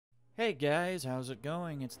Hey guys, how's it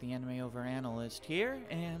going? It's the Animeoveranalyst here,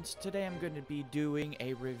 and today I'm going to be doing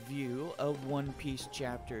a review of One Piece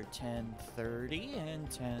Chapter 1030 and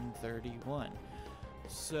 1031.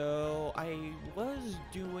 So, I was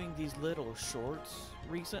doing these little shorts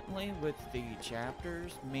recently with the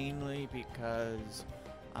chapters, mainly because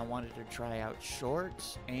I wanted to try out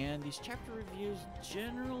shorts, and these chapter reviews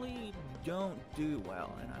generally don't do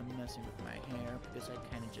well, and I'm messing with my hair because I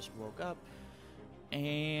kind of just woke up.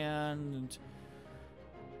 And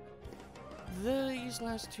these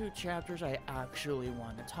last two chapters I actually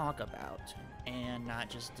want to talk about, and not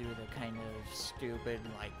just do the kind of stupid,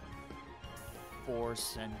 like,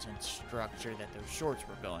 4-sentence structure that those shorts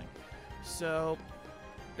were going. So,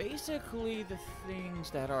 basically the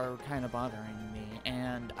things that are kind of bothering me,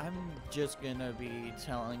 and I'm just gonna be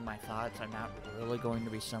telling my thoughts, I'm not really going to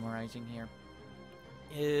be summarizing here,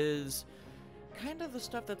 is kind of the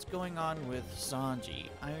stuff that's going on with Sanji.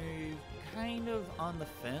 I'm kind of on the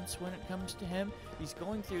fence when it comes to him. He's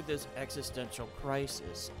going through this existential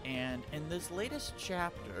crisis, and in this latest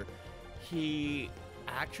chapter, he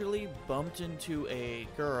actually bumped into a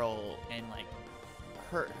girl and, like,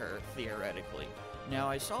 hurt her, theoretically. Now,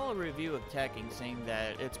 I saw a review of Tekking saying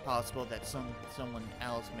that it's possible that someone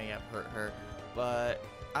else may have hurt her, but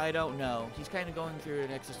I don't know. He's kind of going through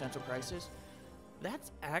an existential crisis.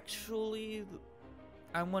 That's actually,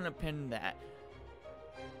 I want to pin that.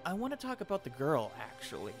 I want to talk about the girl,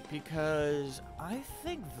 actually, because I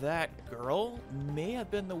think that girl may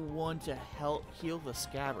have been the one to help heal the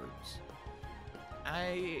scabbards.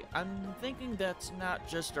 I'm thinking that's not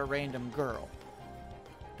just a random girl,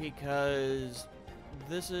 because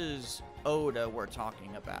this is Oda we're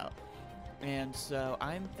talking about. And so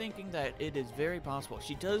I'm thinking that it is very possible.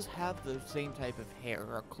 She does have the same type of hair,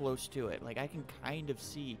 or close to it. Like, I can kind of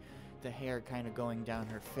see the hair kind of going down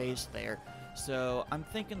her face there. So I'm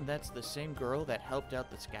thinking that's the same girl that helped out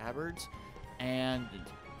the scabbards, and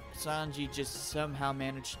Sanji just somehow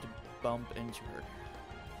managed to bump into her.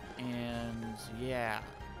 And yeah,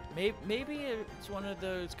 maybe it's one of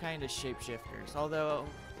those kind of shapeshifters. Although,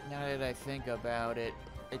 now that I think about it,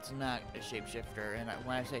 it's not a shapeshifter, and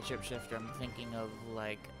when I say shapeshifter, I'm thinking of,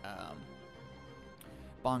 like,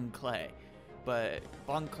 Bon Clay. But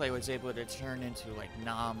Bon Clay was able to turn into, like,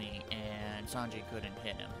 Nami, and Sanji couldn't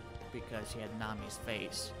hit him because he had Nami's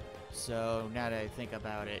face. So, now that I think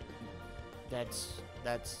about it, that's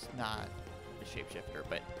not a shapeshifter.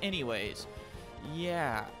 But anyways,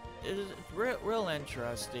 yeah, it's real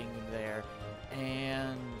interesting there,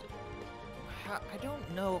 and I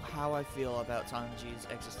don't know how I feel about Sanji's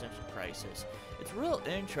existential crisis. It's real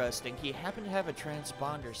interesting. He happened to have a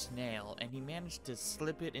transponder snail, and he managed to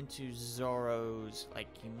slip it into Zoro's, like,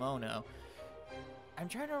 kimono. I'm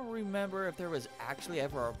trying to remember if there was actually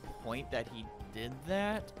ever a point that he did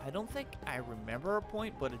that. I don't think I remember a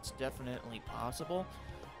point, but it's definitely possible.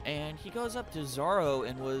 And he goes up to Zoro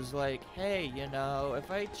and was like, hey, you know, if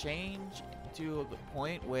I change to the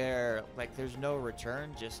point where, like, there's no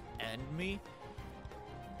return, just end me.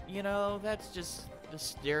 You know, that's just the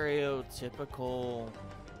stereotypical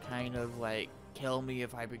kind of, like, kill me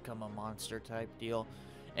if I become a monster type deal.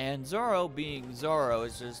 And Zoro, being Zoro,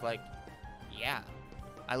 is just like, yeah,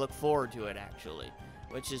 I look forward to it, actually.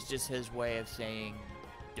 Which is just his way of saying,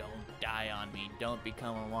 don't die on me, don't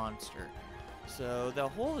become a monster. So the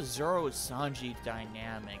whole Zoro-Sanji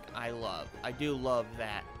dynamic, I love. I do love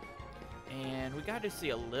that. And we got to see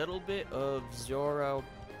a little bit of Zoro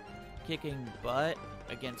kicking butt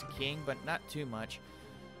against King, but not too much.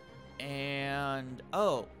 And,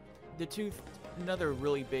 oh, another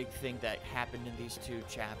really big thing that happened in these two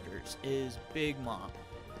chapters is Big Mom.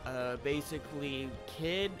 Basically,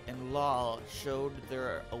 Kid and Law showed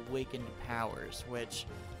their awakened powers, which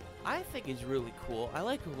I think is really cool. I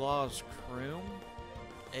like Law's Croom.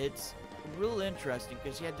 It's real interesting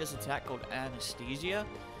because he had this attack called Anesthesia,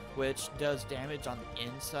 which does damage on the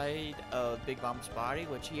inside of Big Mom's body,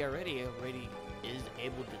 which he already is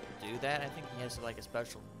able to do that. I think he has, like, a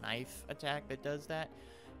special knife attack that does that,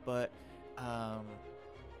 but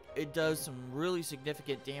it does some really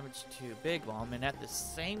significant damage to Big Mom, and at the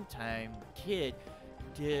same time, Kid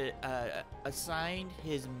did assigned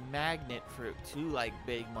his magnet fruit to, like,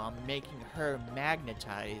 Big Mom, making her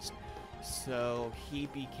magnetized. So he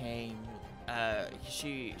became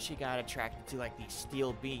she got attracted to, like, these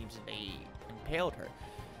steel beams, and they impaled her.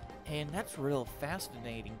 And that's real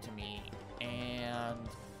fascinating to me. And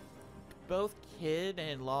both Kid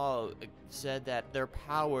and Law said that their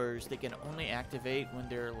powers, they can only activate when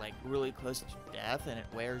they're, like, really close to death, and it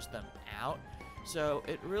wears them out. So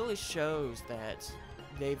it really shows that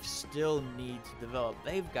they still need to develop.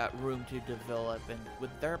 They've got room to develop and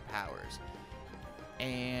with their powers.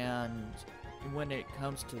 And when it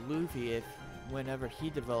comes to Luffy, whenever he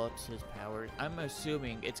develops his powers, I'm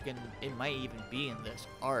assuming it might even be in this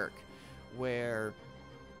arc where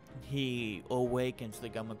he awakens the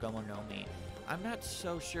Gama Gama no Mi. I'm not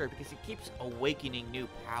so sure because he keeps awakening new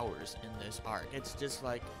powers in this arc. It's just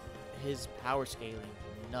like his power scaling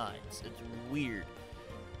nuts. It's weird.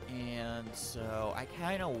 And so I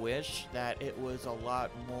kind of wish that it was a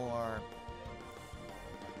lot more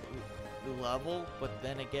level, but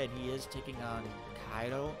then again, he is taking on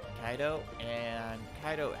Kaido, and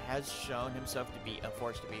Kaido has shown himself to be a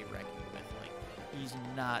force to be reckoned with. Like, he's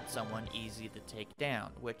not someone easy to take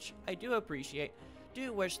down, which I do appreciate.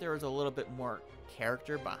 Do wish there was a little bit more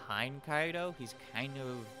character behind Kaido. He's kind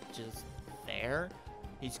of just there.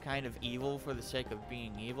 He's kind of evil for the sake of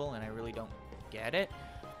being evil, and I really don't get it.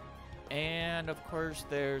 And of course,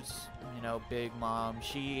 there's, you know, Big Mom.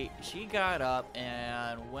 She got up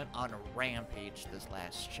and went on a rampage this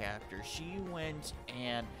last chapter. She went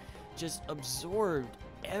and just absorbed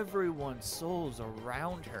everyone's souls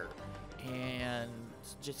around her and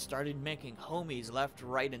just started making homies left,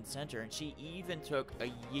 right, and center. And she even took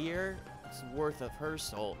a year's worth of her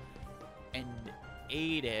soul and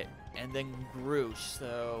ate it and then grew.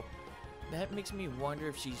 So that makes me wonder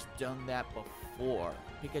if she's done that before,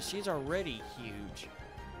 because she's already huge.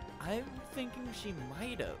 I'm thinking she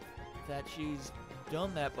might have, that she's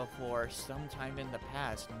done that before sometime in the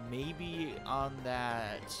past, maybe on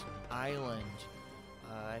that island.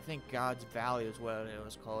 I think God's Valley is what it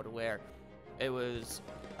was called, where it was,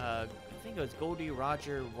 I think it was Goldie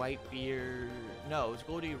Roger, Whitebeard, no, it was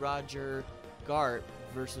Goldie Roger, Garp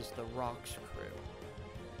versus the Rocks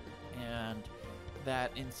crew. And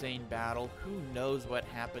that insane battle, who knows what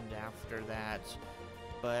happened after that,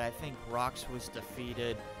 but I think Rocks was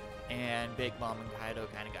defeated and Big Mom and Kaido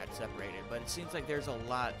kind of got separated, but it seems like there's a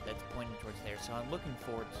lot that's pointing towards there, so I'm looking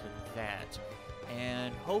forward to that,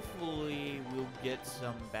 and hopefully we'll get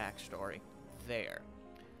some backstory there.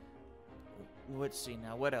 Let's see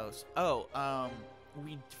now, what else? Oh,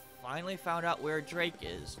 we finally found out where Drake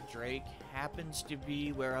is. Drake happens to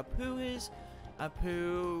be where Apu is.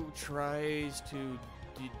 Apu tries to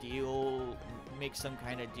make some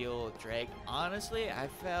kind of deal with Drake. Honestly, I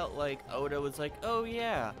felt like Oda was like, oh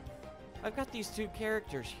yeah, I've got these two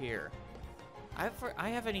characters here. I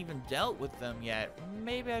haven't even dealt with them yet.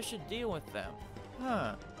 Maybe I should deal with them.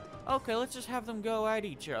 Huh. Okay, let's just have them go at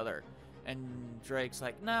each other. And Drake's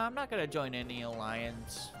like, nah, I'm not gonna join any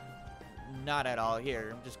alliance. Not at all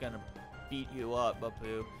here. I'm just gonna beat you up,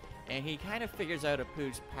 Apu. And he kind of figures out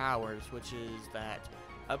Apu's powers, which is that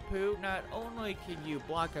Apu, not only can you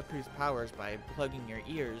block Apu's powers by plugging your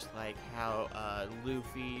ears, like how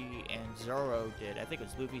Luffy and Zoro did. I think it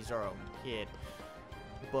was Luffy, Zoro, and Kid.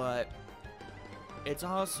 But it's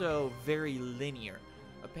also very linear.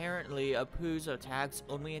 Apparently, Apu's attacks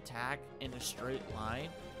only attack in a straight line.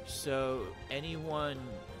 So anyone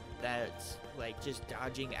that's like just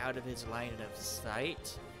dodging out of his line of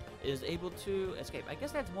sight is able to escape. I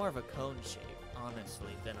guess that's more of a cone shape,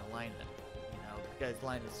 honestly, than alignment. You know, because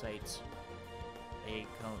line of sight's a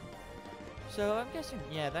cone. So I'm guessing,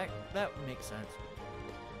 yeah, that makes sense.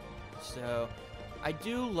 So I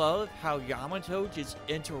do love how Yamato just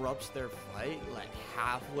interrupts their fight like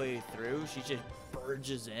halfway through. She just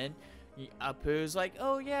barges in. Apu's like,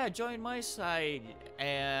 oh yeah, join my side.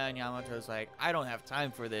 And Yamato's like, I don't have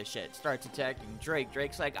time for this shit. Starts attacking Drake.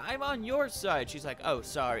 Drake's like, I'm on your side. She's like, oh,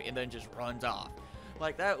 sorry. And then just runs off.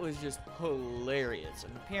 Like, that was just hilarious.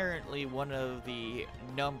 And apparently one of the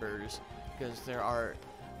numbers, because there are,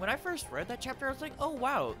 when I first read that chapter, I was like, oh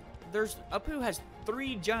wow, Apu has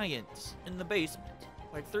 3 giants in the basement.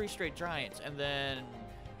 Like 3 straight giants. And then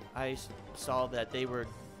I saw that they were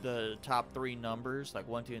the top 3 numbers, like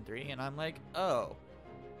 1, 2, and 3, and I'm like, oh,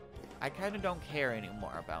 I kind of don't care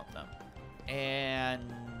anymore about them. And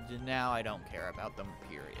now I don't care about them,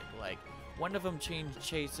 period. Like, one of them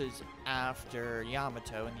chases after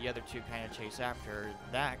Yamato, and the other 2 kind of chase after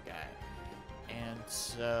that guy. And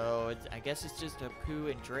so, I guess it's just Apu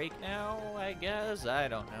and Drake now, I guess? I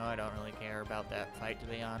don't know, I don't really care about that fight, to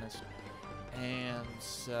be honest. And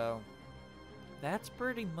so that's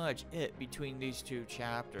pretty much it between these 2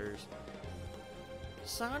 chapters.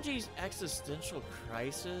 Sanji's existential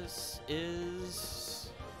crisis is,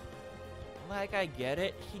 like, I get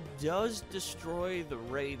it. He does destroy the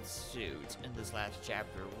Wraith suit in this last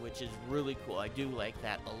chapter, which is really cool. I do like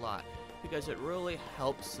that a lot, because it really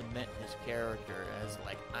helps cement his character as,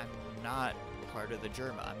 like, I'm not part of the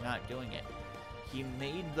Germa. I'm not doing it. He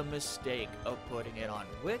made the mistake of putting it on,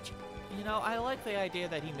 which you know, I like the idea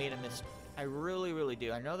that he made a mistake. I really, really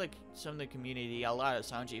do. I know that some of the community, a lot of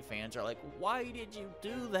Sanji fans are like, why did you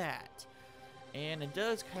do that? And it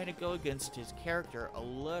does kind of go against his character a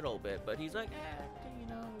little bit, but he's like, you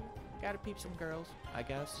know, gotta peep some girls, I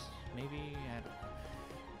guess. Maybe, I don't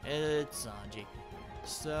know. It's Sanji.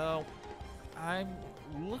 So, I'm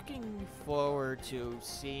looking forward to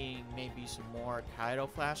seeing maybe some more Kaido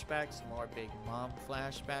flashbacks, some more Big Mom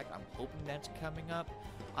flashback. I'm hoping that's coming up.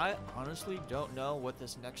 I honestly don't know what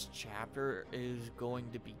this next chapter is going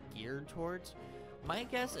to be geared towards. My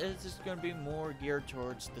guess is it's going to be more geared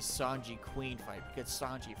towards the Sanji Queen fight, because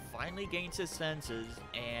Sanji finally gains his senses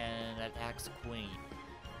and attacks Queen.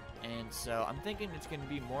 And so I'm thinking it's going to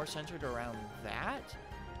be more centered around that.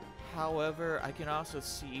 However, I can also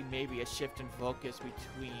see maybe a shift in focus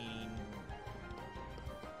between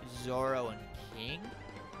Zoro and King,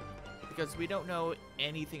 because we don't know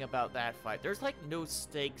anything about that fight. There's like no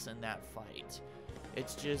stakes in that fight.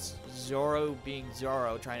 It's just Zoro being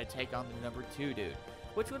Zoro trying to take on the number 2 dude,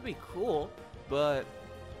 which would be cool, but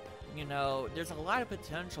you know, there's a lot of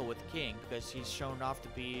potential with King because he's shown off to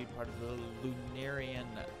be part of the Lunarian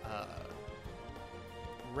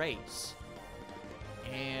race.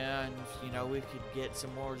 And, you know, we could get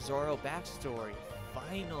some more Zoro backstory.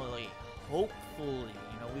 Finally, hopefully.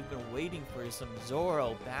 You know, we've been waiting for some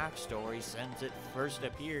Zoro backstory since it first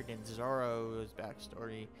appeared in Zoro's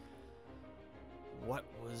backstory. What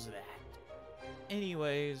was that?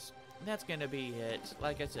 Anyways, that's gonna be it.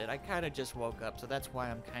 Like I said, I kind of just woke up, so that's why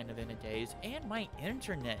I'm kind of in a daze. And my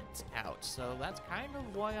internet's out, so that's kind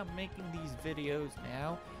of why I'm making these videos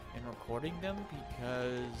now and recording them,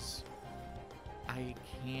 because I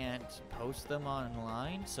can't post them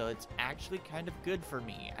online, so it's actually kind of good for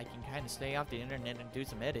me. I can kind of stay off the internet and do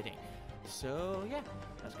some editing. So yeah,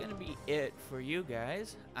 that's gonna be it for you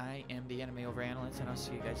guys. I am the Anime Overanalyst, and I'll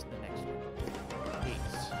see you guys in the next one.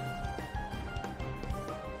 Peace.